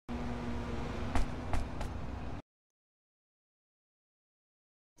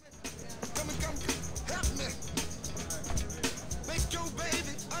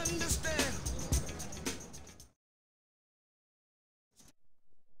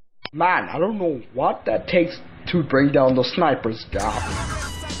Man, I don't know what that takes to bring down the snipers, guy.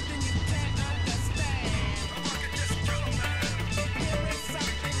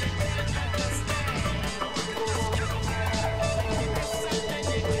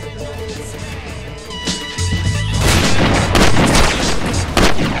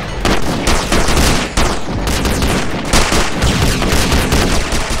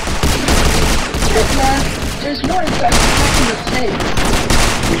 There's more infections in the tape.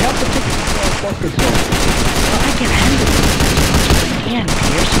 We have to take these motherfuckers off. Well, I can handle it as much as I can,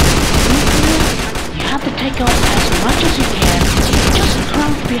 Pierce. You have to take out as much as you can. Just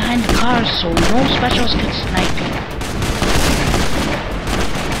crouch behind the cars so no specials can snipe you.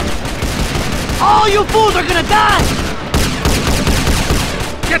 All you fools are gonna die!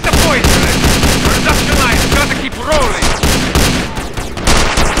 Get the boys to it! Production line's gotta keep rolling!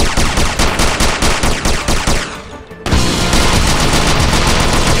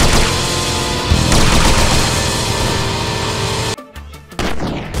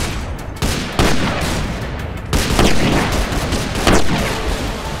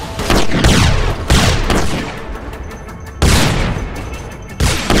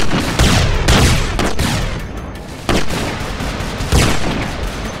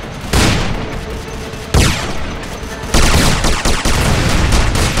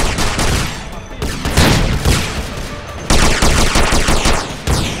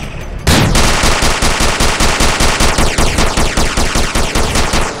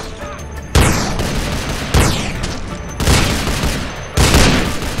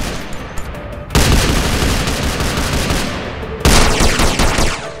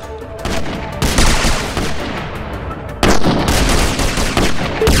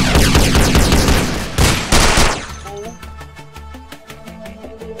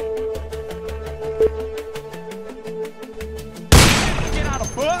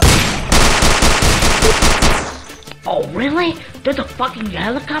 Oh, really? There's a fucking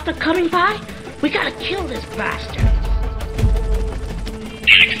helicopter coming by? We gotta kill this bastard.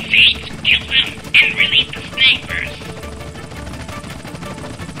 Backstage, kill them and release the snipers.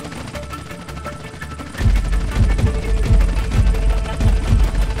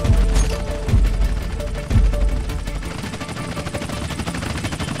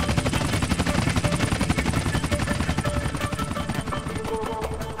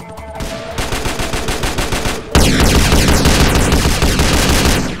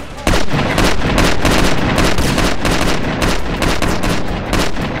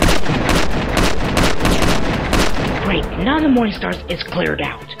 Now the Morningstar is cleared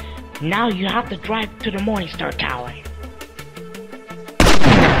out. Now you have to drive to the Morningstar Tower.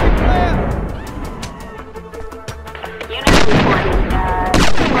 Units reporting,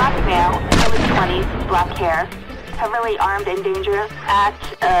 black male, early 20s, black hair, heavily armed and dangerous at,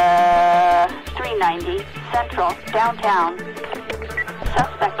 390, Central, downtown.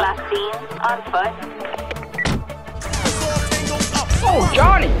 Suspect last seen, on foot. Oh,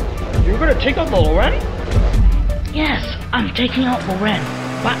 Johnny! You're gonna take out the Loren? Yes, I'm taking out Loren,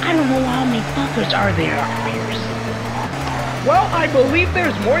 but I don't know how many fuckers are there, Pierce. Well, I believe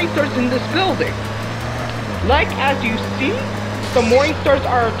there's Morningstars in this building. Like as you see, the Morningstars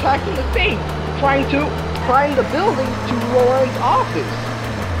are attacking the safe, trying to climb the building to Loren's office.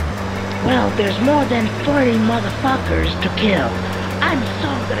 Well, there's more than 40 motherfuckers to kill. I'm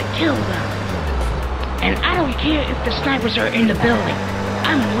so gonna kill them. And I don't care if the snipers are in the building.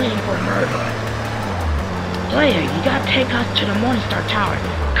 I'm waiting for murder. Player, you gotta take us to the Morningstar Tower,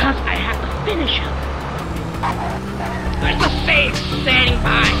 cause I have to finish him. There's a safe standing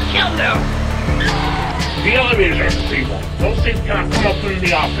by! Kill them! The elevator's are disabled. Those safes cannot come up through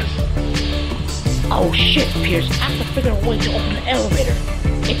the office. Oh shit, Pierce, I have to figure a way to open the elevator.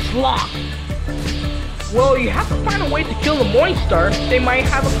 It's locked. Well, you have to find a way to kill the Morningstar. They might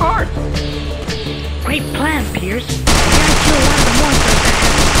have a card. Great plan, Pierce. You gotta kill one of the Morningstars that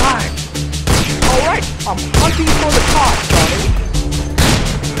has a card. Alright, I'm hunting for the card, Johnny.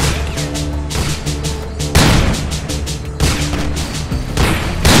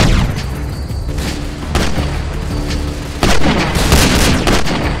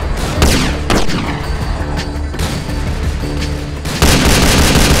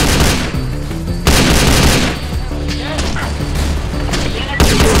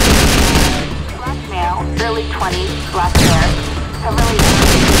 Black male, early 20s, black hair, heavily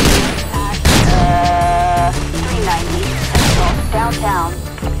at 390 Central, downtown.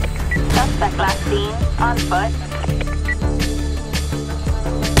 Suspect last seen, on foot.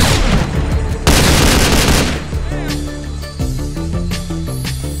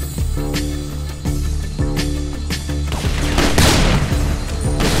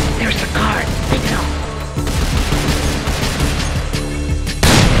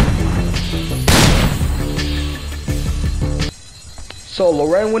 So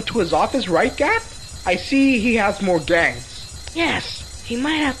Loren went to his office, right, Gat? I see he has more gangs. Yes, he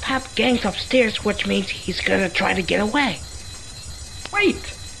might have gangs upstairs, which means he's gonna try to get away.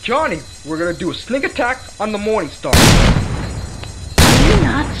 Wait! Johnny, we're gonna do a sneak attack on the Morningstar. Are you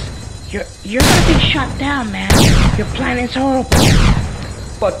nuts? You're gonna be shot down, man. Your plan is horrible.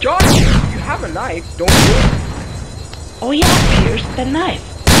 But Johnny, you have a knife, don't you? Oh yeah, Pierce, the knife.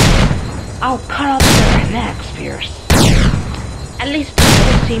 I'll cut off their necks, Pierce. At least they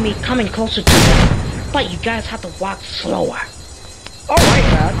don't see me coming closer to them. But you guys have to walk slower. Alright,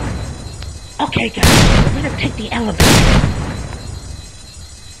 man. Okay, guys, we're gonna take the elevator.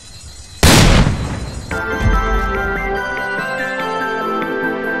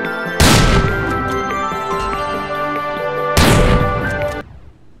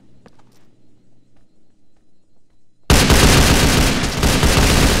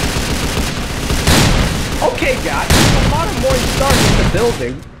 Okay, guys, there's a lot of Morningstars in the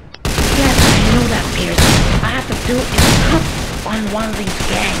building. Yes, I know that, Pierce. All I have to do is cut on one of these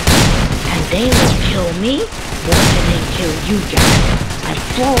gangs, and they will kill me more than they kill you guys. I'm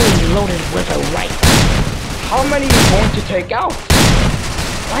fully loaded with a rifle. How many are you going to take out?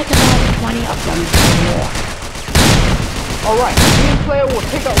 Like about 20 of them or more. Alright, me and Player will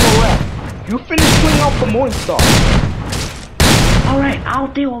take out Loren. You finish cleaning up the Morningstar. Alright,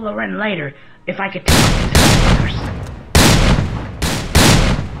 I'll deal with Loren later, if I could take out these motherfuckers.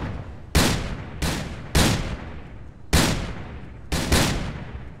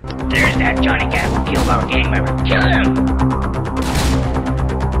 There's that Johnny Cat who killed our gang member. Kill him!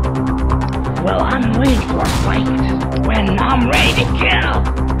 Well, I'm waiting for a fight. When I'm ready to kill!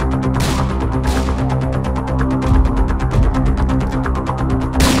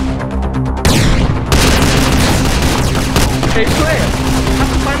 Hey, Claire, you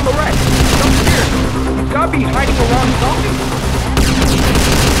have to find Loren. He's upstairs. He's gotta be hiding around his office.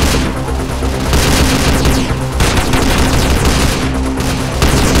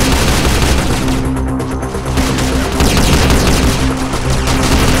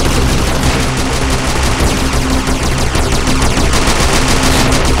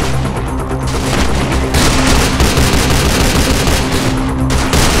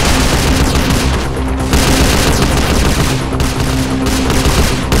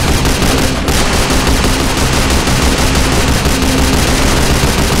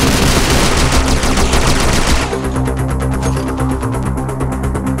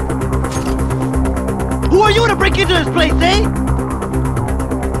 Who are you to break into this place, eh?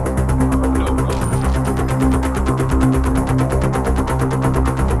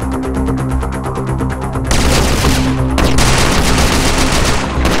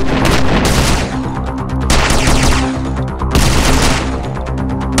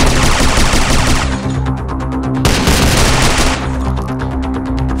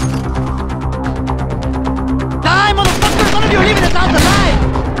 Die, motherfucker! None of you are leaving this house alive!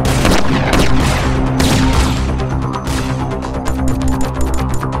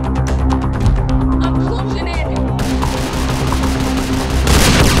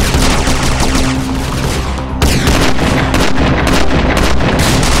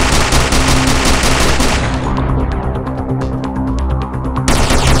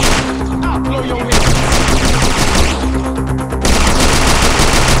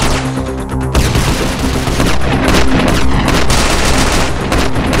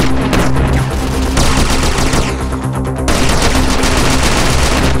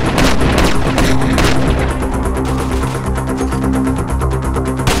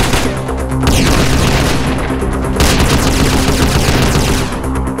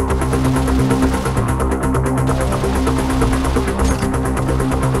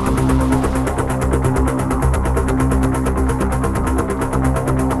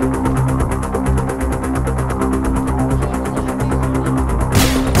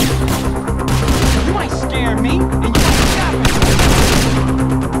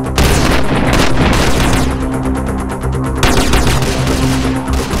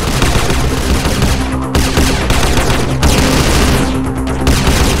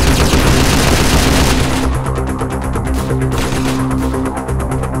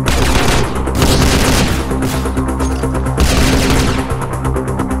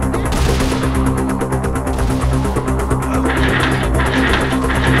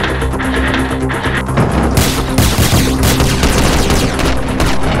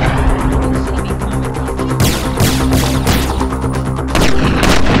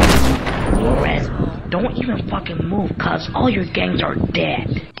 Don't even fucking move, cuz all your gangs are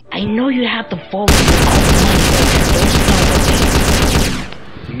dead. I know you have to follow all the money, but don't stop.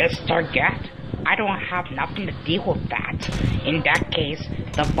 Mr. Gat, I don't have nothing to deal with that. In that case,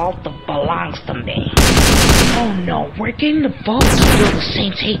 the vault belongs to me. Oh no, we're getting the vault to build the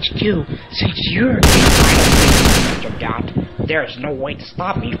Saints HQ since you're Mr. Dot. There's no way to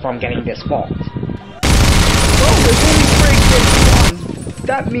stop me from getting this vault. Well, there's only 3 gates on.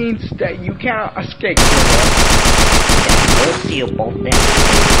 That means that you cannot escape. We'll see you both then.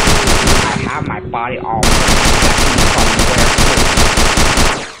 I have my body all protecting from where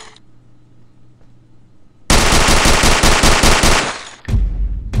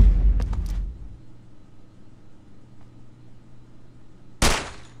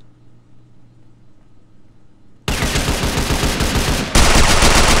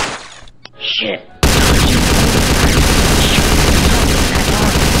shit.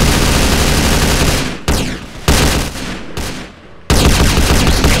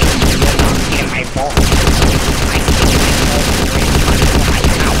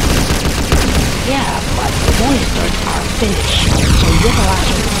 Yeah, but the Morningstars are finished, so you're the last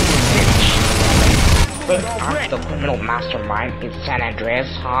one to finish. But aren't the criminal mastermind in San Andreas,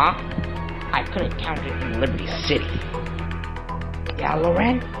 huh? I couldn't count it in Liberty City. Yeah,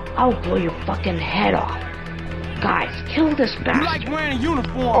 Loren? I'll blow your fucking head off. Guys, kill this bastard. You like wearing a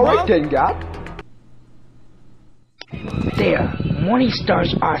uniform, Alright then, Gap. There,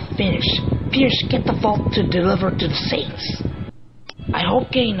 Morningstars are finished. Pierce, get the vault to deliver to the Saints. I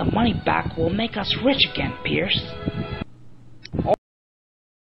hope getting the money back will make us rich again, Pierce.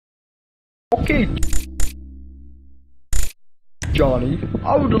 Okay, Johnny,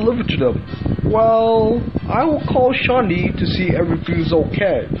 I will deliver to them. Well, I will call Shani to see everything's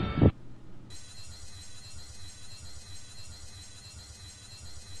okay.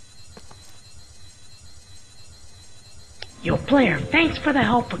 Yo, player, thanks for the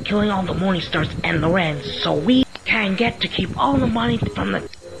help for killing all the Morningstars and Loren, so we can get to keep all the money from the...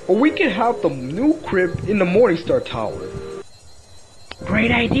 Or we can have the new crib in the Morningstar Tower.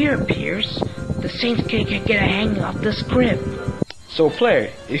 Great idea, Pierce. The Saints can get a hang of this crib. So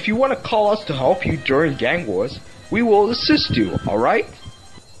player, if you want to call us to help you during gang wars, we will assist you, alright?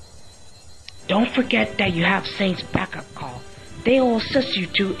 Don't forget that you have Saints backup call. They will assist you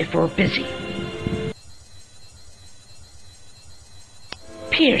too if we're busy.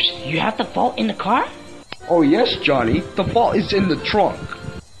 Pierce, you have the vault in the car? Oh yes, Johnny, the vault is in the trunk.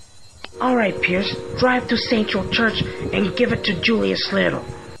 Alright, Pierce, drive to Central Church and give it to Julius Little.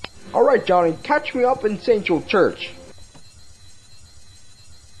 Alright, Johnny, catch me up in Central Church.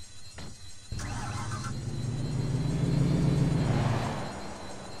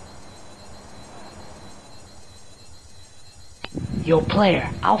 Yo, player,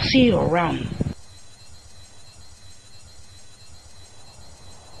 I'll see you around.